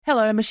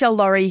Hello, Michelle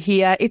Laurie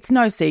here. It's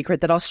no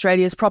secret that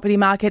Australia's property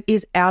market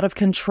is out of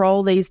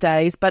control these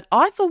days, but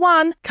I, for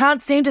one,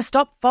 can't seem to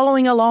stop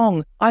following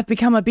along. I've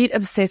become a bit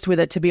obsessed with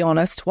it, to be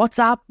honest. What's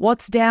up,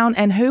 what's down,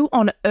 and who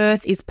on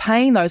earth is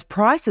paying those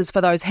prices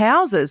for those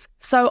houses?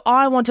 So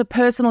I want to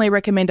personally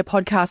recommend a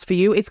podcast for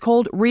you. It's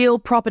called Real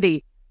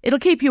Property. It'll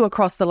keep you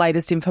across the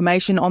latest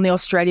information on the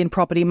Australian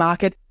property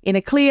market in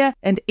a clear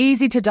and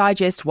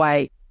easy-to-digest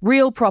way.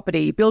 Real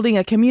Property, building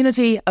a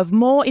community of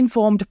more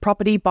informed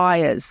property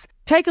buyers.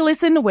 Take a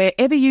listen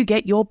wherever you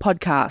get your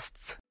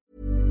podcasts.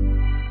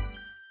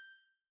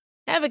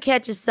 Ever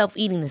catch yourself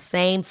eating the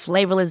same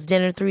flavorless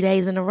dinner 3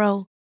 days in a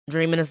row?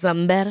 Dreaming of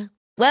something better?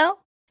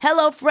 Well,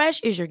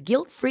 HelloFresh is your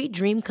guilt-free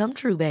dream come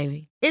true,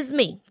 baby. It's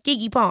me,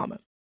 Keke Palmer.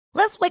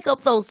 Let's wake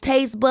up those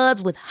taste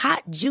buds with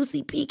hot,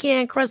 juicy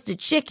pecan-crusted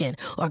chicken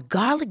or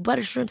garlic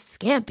butter shrimp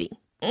scampi.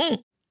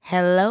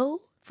 Hello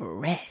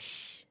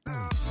Fresh.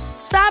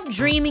 Stop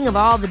dreaming of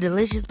all the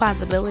delicious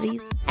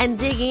possibilities and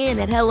dig in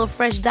at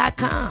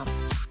HelloFresh.com.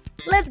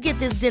 Let's get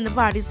this dinner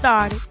party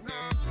started.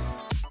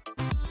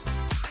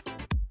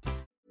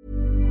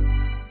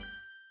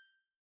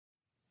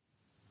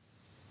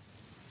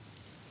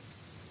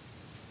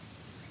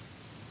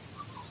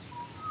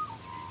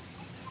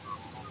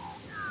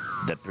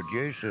 The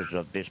producers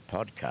of this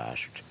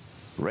podcast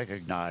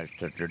recognise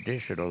the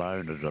traditional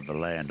owners of the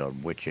land on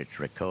which it's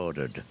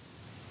recorded.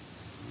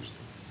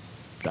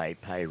 They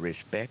pay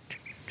respect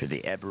to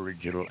the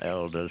Aboriginal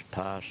elders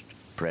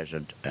past,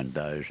 present and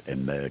those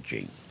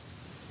emerging.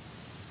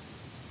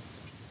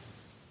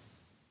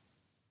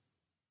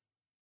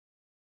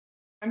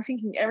 I'm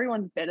thinking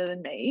everyone's better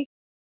than me.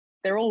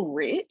 They're all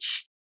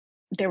rich.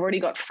 They've already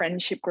got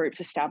friendship groups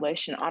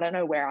established and I don't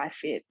know where I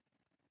fit.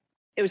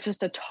 It was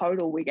just a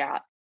total wig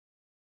out.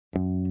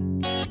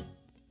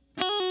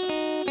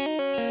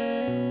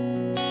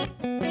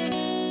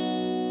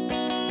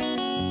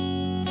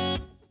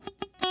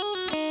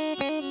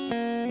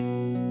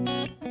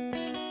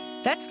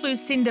 That's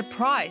Lucinda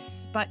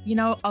Price, but you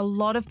know, a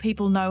lot of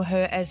people know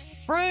her as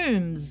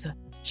Froomes.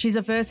 She's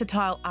a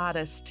versatile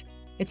artist.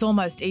 It's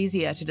almost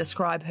easier to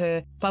describe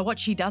her by what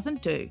she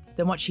doesn't do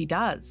than what she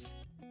does.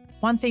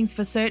 One thing's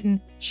for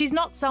certain, she's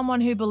not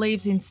someone who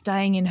believes in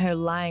staying in her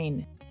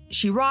lane.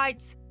 She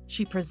writes,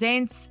 she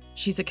presents,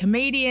 she's a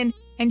comedian,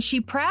 and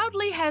she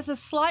proudly has a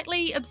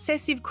slightly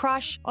obsessive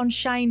crush on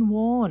Shane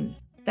Warne.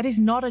 That is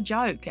not a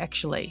joke,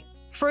 actually.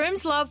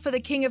 Froome's love for the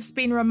King of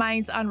Spin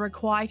remains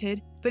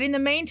unrequited, but in the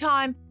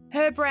meantime,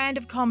 her brand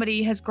of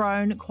comedy has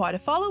grown quite a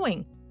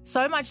following,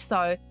 so much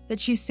so that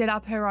she's set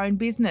up her own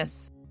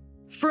business.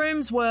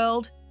 Froome's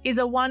World is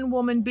a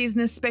one-woman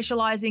business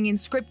specialising in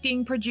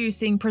scripting,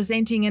 producing,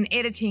 presenting and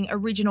editing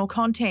original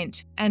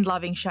content and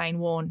loving Shane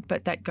Warne,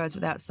 but that goes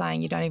without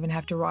saying, you don't even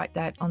have to write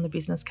that on the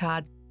business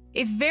cards.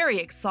 It's very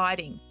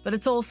exciting, but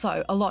it's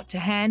also a lot to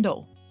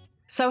handle.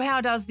 So how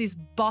does this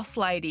boss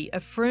lady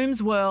of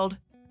Froome's World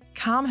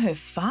calm her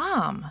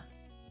farm?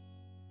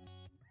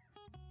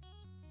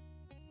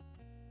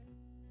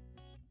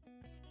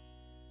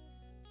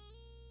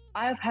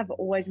 I have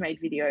always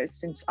made videos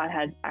since I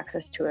had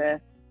access to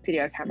a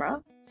video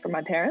camera from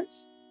my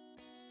parents.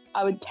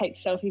 I would take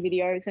selfie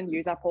videos and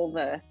use up all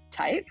the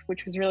tape,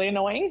 which was really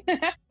annoying.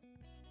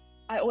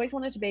 I always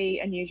wanted to be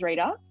a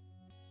newsreader.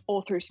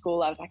 All through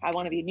school, I was like, I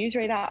want to be a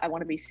newsreader. I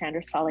want to be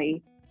Sandra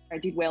Sully. I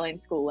did well in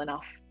school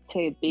enough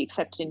to be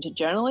accepted into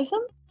journalism.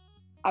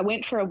 I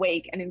went for a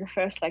week and in the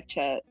first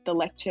lecture, the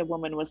lecture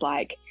woman was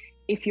like,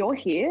 if you're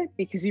here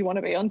because you want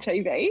to be on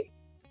TV,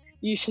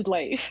 you should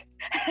leave.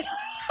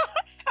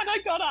 And I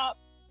got up.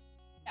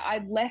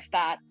 I left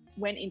that,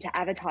 went into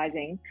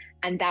advertising,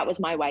 and that was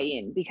my way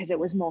in because it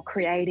was more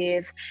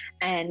creative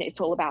and it's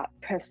all about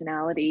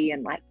personality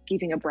and like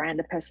giving a brand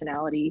a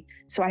personality.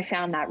 So I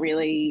found that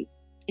really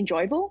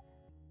enjoyable.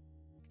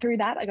 Through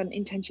that, I got an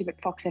internship at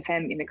Fox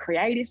FM in the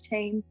creative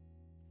team,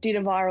 did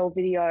a viral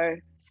video,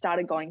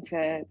 started going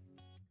for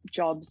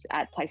jobs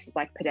at places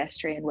like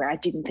Pedestrian where I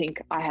didn't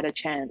think I had a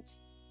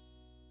chance.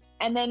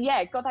 And then,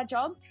 got that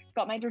job.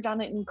 Got made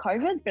redundant in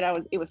COVID,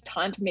 but it was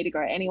time for me to go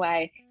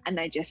anyway. And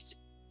they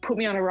just put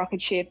me on a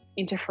rocket ship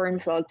into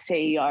Froome's World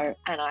CEO,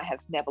 and I have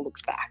never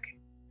looked back.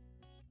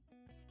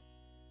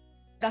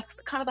 That's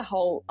kind of the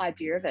whole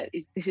idea of it,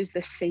 is this is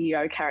the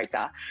CEO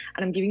character,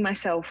 and I'm giving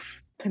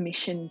myself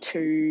permission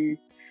to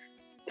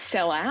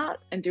sell out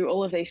and do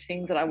all of these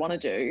things that I want to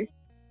do.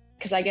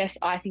 Because I guess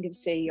I think of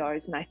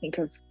CEOs and I think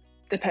of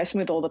the person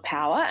with all the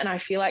power. And I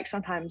feel like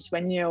sometimes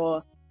when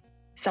you're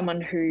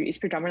someone who is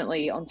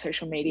predominantly on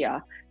social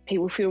media,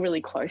 people feel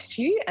really close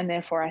to you, and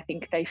therefore I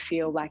think they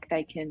feel like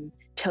they can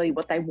tell you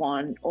what they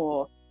want,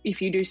 or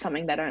if you do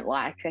something they don't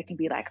like, they can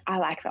be like, I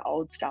like the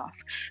old stuff.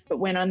 But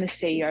when I'm the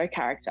CEO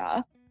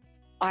character,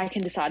 I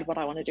can decide what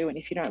I want to do, and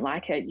if you don't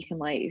like it, you can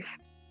leave.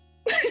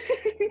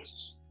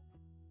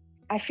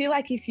 I feel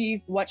like if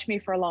you've watched me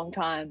for a long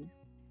time,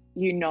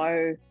 you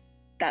know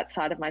that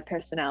side of my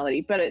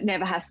personality, but it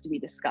never has to be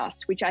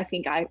discussed, which I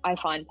think I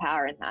find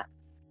power in that.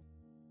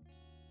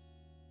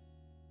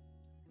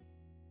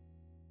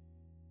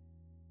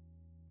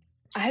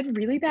 I had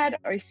really bad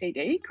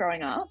OCD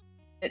growing up.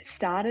 It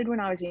started when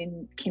I was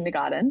in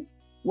kindergarten,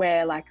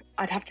 where like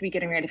I'd have to be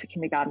getting ready for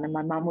kindergarten and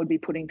my mum would be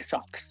putting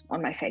socks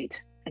on my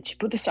feet, and she'd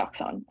put the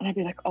socks on and I'd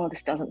be like, oh,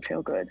 this doesn't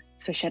feel good.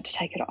 So she had to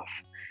take it off,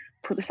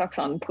 put the socks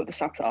on, put the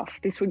socks off.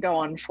 This would go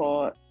on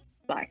for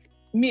like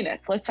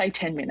minutes, let's say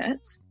 10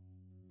 minutes.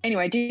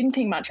 Anyway, didn't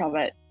think much of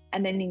it.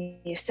 And then in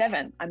year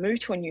 7, I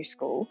moved to a new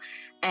school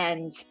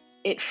and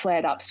it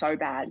flared up so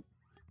bad.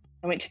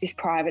 I went to this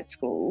private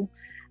school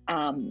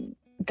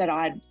that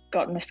I'd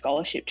gotten a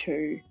scholarship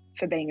to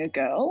for being a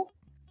girl.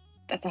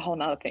 That's a whole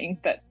nother thing,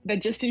 but they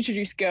just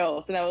introduced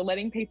girls and they were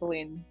letting people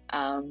in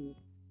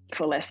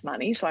for less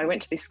money. So I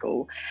went to this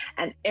school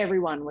and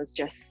everyone was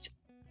just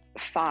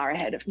far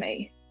ahead of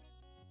me.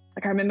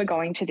 Like I remember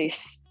going to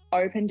this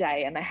open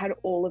day and they had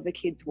all of the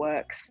kids'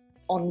 works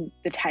on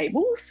the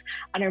tables.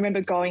 And I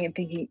remember going and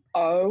thinking,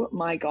 oh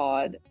my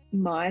God,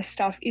 my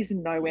stuff is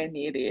nowhere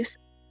near this.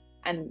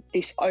 And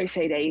this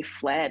OCD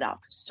flared up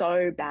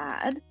so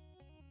bad.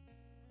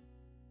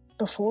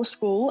 Before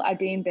school, I'd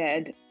be in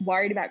bed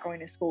worried about going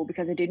to school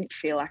because I didn't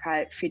feel like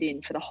I fit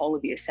in for the whole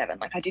of year 7.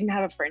 Like I didn't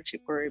have a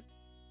friendship group,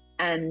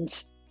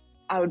 and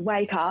I would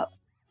wake up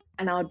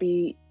and I would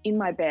be in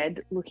my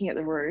bed looking at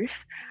the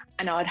roof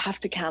and I would have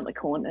to count the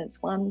corners,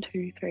 1,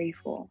 2, 3,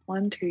 4,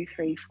 1, 2,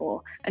 3,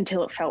 4,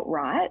 until it felt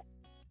right.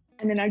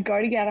 And then I'd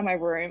go to get out of my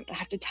room, I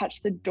have to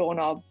touch the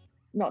doorknob,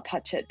 not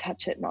touch it,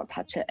 not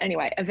touch it.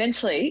 Anyway,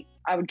 eventually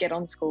I would get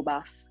on the school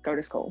bus, go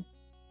to school.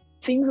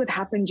 Things would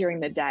happen during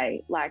the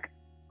day, like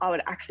I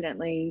would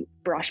accidentally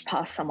brush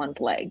past someone's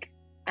leg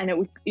and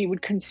it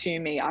would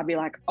consume me. I'd be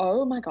like,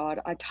 oh my God,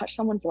 I touched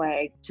someone's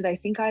leg. Do they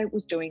think I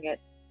was doing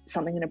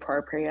something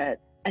inappropriate?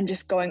 And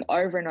just going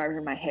over and over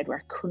in my head where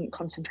I couldn't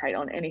concentrate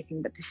on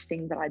anything but this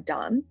thing that I'd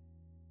done.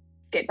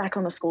 Get back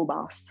on the school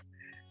bus.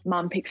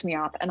 Mum picks me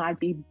up and I'd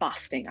be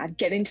busting. I'd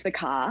get into the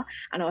car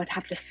and I would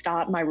have to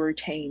start my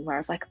routine where I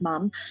was like,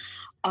 Mum,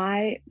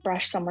 I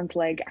brushed someone's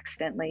leg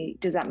accidentally.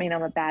 Does that mean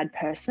I'm a bad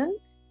person?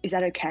 Is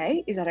that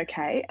okay? Is that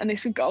okay? And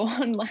this would go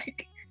on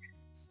like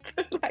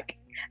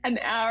an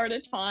hour at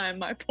a time.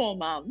 My poor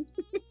mum.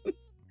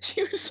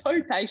 She was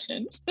so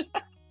patient.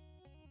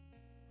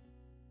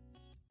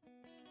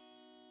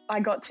 I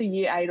got to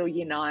year 8 or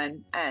year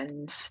 9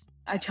 and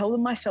I tell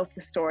myself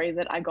the story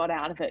that I got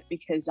out of it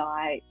because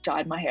I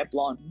dyed my hair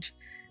blonde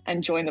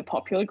and joined the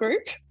popular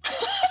group.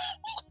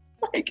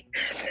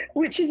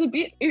 Which is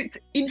it's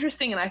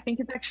interesting, and I think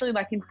it's actually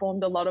like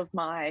informed a lot of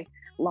my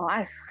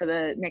life for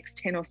the next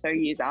 10 or so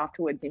years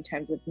afterwards in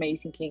terms of me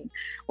thinking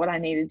what I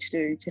needed to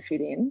do to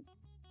fit in.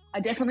 I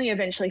definitely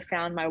eventually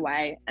found my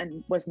way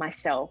and was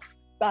myself,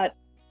 but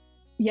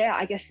yeah,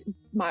 I guess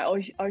my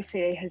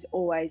OCD has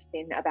always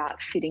been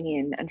about fitting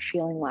in and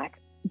feeling like,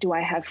 do I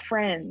have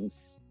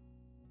friends?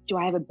 Do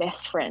I have a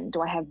best friend?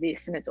 Do I have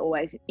this? And it's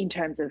always in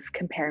terms of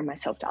comparing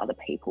myself to other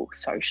people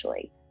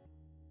socially.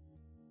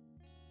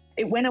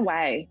 It went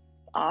away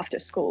after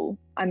school.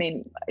 I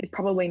mean, it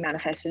probably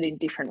manifested in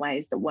different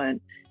ways that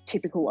weren't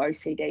typical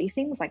OCD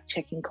things, like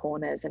checking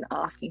corners and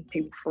asking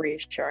people for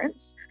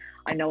reassurance.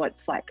 I know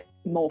it's like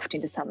morphed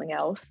into something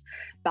else,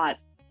 but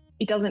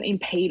it doesn't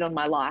impede on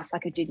my life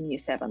like it did in year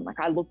 7. Like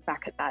I look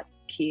back at that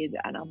kid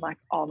and I'm like,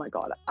 oh my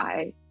God,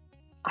 I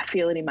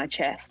feel it in my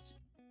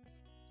chest.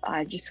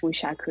 I just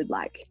wish I could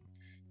like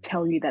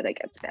tell you that it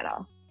gets better.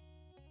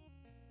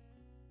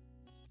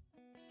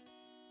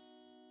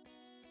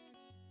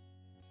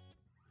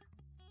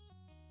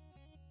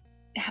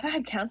 Have I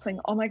had counselling?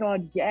 Oh my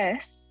God,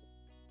 yes.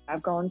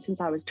 I've gone since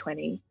I was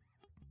 20.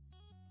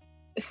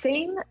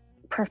 Seeing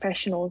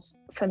professionals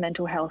for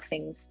mental health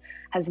things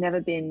has never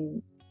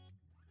been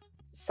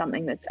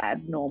something that's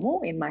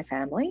abnormal in my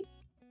family.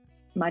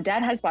 My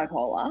dad has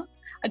bipolar.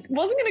 I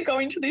wasn't going to go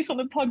into this on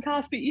the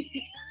podcast, but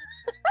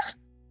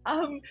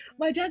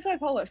my dad's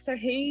bipolar. So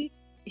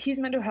his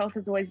mental health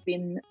has always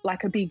been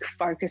like a big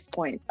focus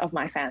point of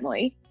my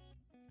family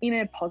in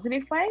a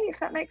positive way, if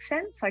that makes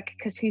sense. Like,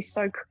 because he's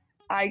so,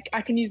 I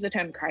can use the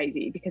term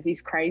crazy because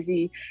he's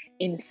crazy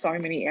in so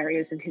many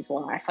areas of his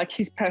life. Like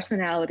his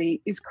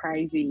personality is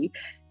crazy.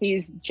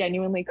 He's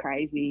genuinely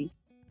crazy.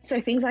 So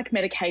things like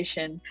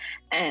medication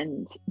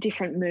and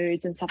different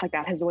moods and stuff like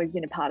that has always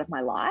been a part of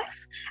my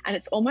life. And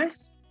it's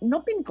almost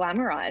not been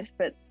glamorized,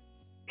 but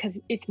because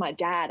it's my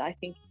dad, I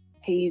think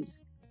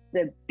he's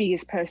the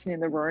biggest person in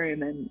the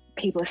room and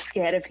people are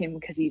scared of him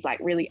because he's like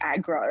really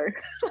aggro.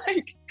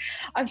 Like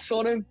I've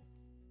sort of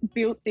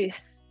built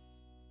this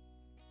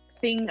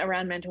thing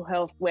around mental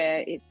health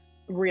where it's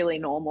really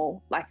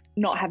normal. Like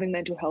not having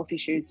mental health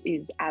issues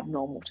is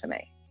abnormal to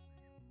me.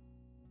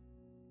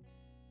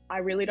 I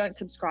really don't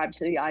subscribe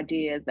to the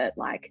idea that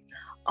like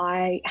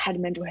I had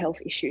mental health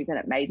issues and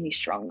it made me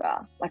stronger.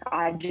 Like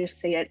I just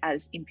see it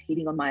as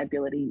impeding on my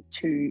ability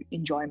to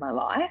enjoy my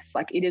life.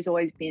 Like it has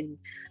always been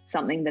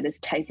something that has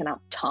taken up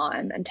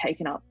time and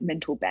taken up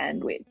mental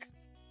bandwidth.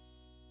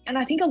 And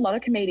I think a lot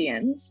of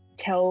comedians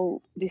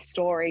tell this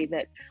story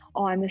that,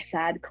 oh, I'm the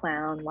sad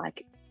clown.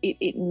 Like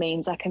it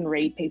means I can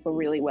read people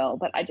really well,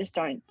 but I just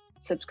don't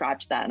subscribe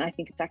to that. And I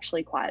think it's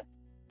actually quite,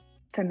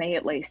 for me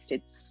at least,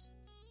 it's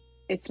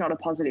it's not a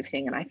positive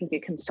thing, and I think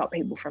it can stop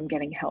people from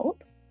getting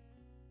help.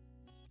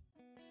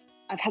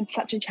 I've had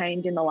such a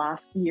change in the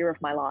last year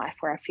of my life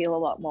where I feel a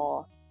lot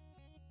more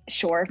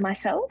sure of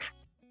myself.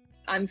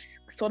 I'm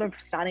sort of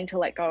starting to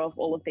let go of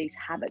all of these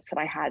habits that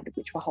I had,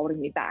 which were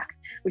holding me back,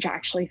 which I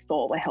actually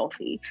thought were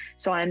healthy.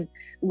 So I'm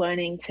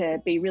learning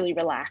to be really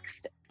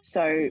relaxed.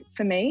 So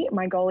for me,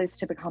 my goal is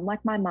to become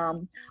like my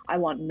mum. I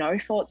want no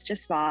thoughts,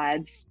 just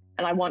vibes.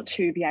 And I want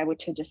to be able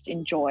to just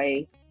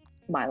enjoy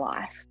my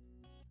life.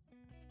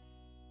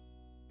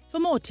 For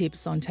more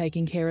tips on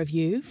taking care of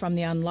you from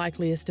the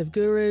unlikeliest of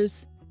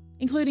gurus,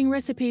 including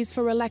recipes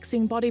for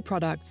relaxing body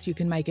products you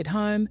can make at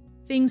home,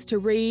 things to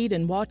read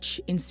and watch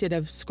instead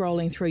of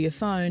scrolling through your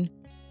phone,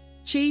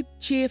 cheap,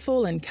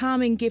 cheerful and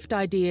calming gift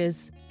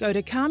ideas, go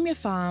to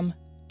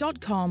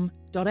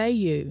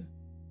calmyourfarm.com.au.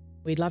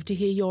 We'd love to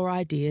hear your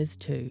ideas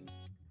too.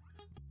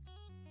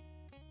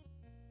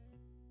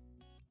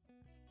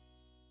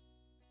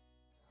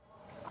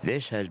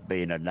 This has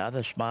been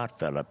another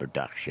Smartfella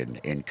production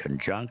in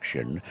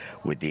conjunction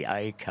with the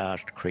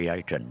Acast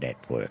Creator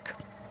Network.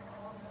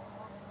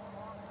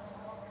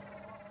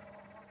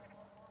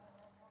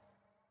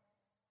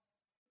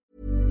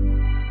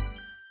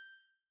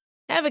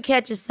 Ever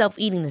catch yourself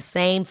eating the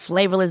same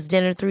flavorless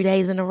dinner 3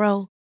 days in a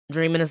row?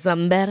 Dreaming of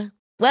something better?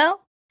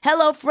 Well,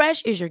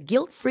 HelloFresh is your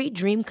guilt-free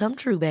dream come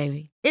true,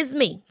 baby. It's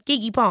me,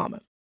 Keke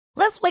Palmer.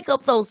 Let's wake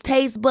up those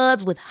taste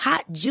buds with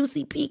hot,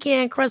 juicy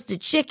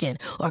pecan-crusted chicken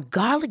or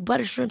garlic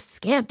butter shrimp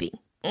scampi.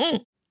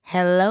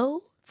 Hello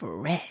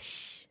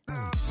Fresh.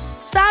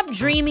 Stop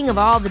dreaming of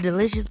all the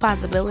delicious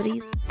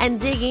possibilities and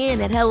dig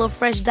in at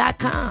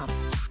HelloFresh.com.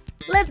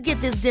 Let's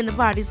get this dinner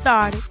party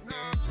started.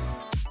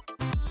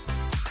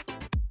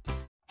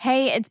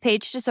 Hey, it's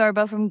Paige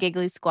DeSorbo from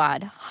Giggly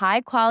Squad.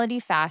 High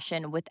quality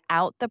fashion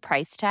without the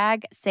price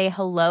tag. Say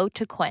hello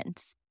to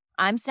Quince.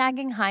 I'm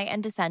snagging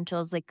high-end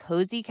essentials like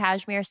cozy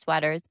cashmere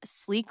sweaters,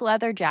 sleek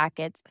leather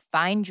jackets,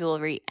 fine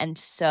jewelry, and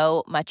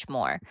so much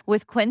more.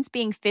 With Quince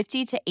being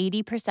 50 to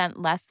 80%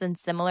 less than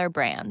similar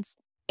brands.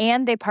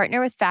 And they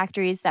partner with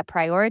factories that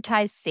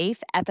prioritize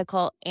safe,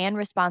 ethical, and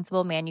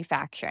responsible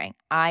manufacturing.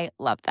 I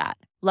love that.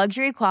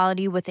 Luxury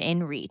quality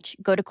within reach.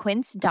 Go to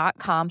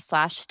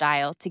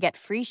quince.com/style to get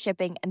free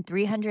shipping and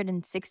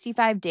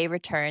 365-day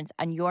returns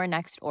on your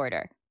next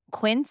order.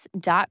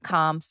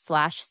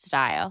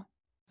 Quince.com/style.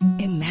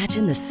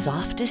 Imagine the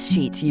softest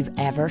sheets you've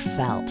ever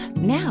felt.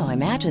 Now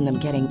imagine them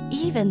getting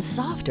even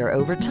softer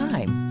over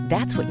time.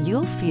 That's what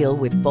you'll feel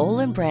with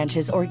Boll &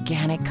 Branch's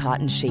organic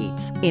cotton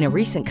sheets. In a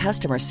recent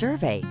customer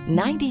survey,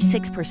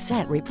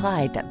 96%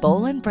 replied that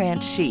Boll &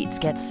 Branch sheets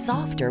get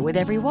softer with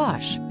every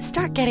wash.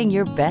 Start getting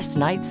your best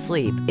night's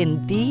sleep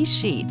in these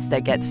sheets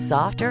that get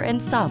softer and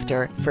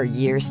softer for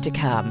years to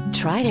come.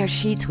 Try their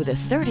sheets with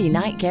a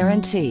 30-night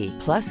guarantee.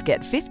 Plus,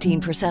 get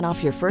 15%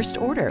 off your first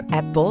order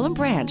at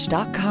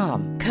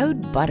bollandbranch.com.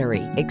 Code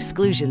BUTTERY.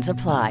 Exclusions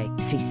apply.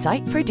 See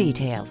site for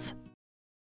details.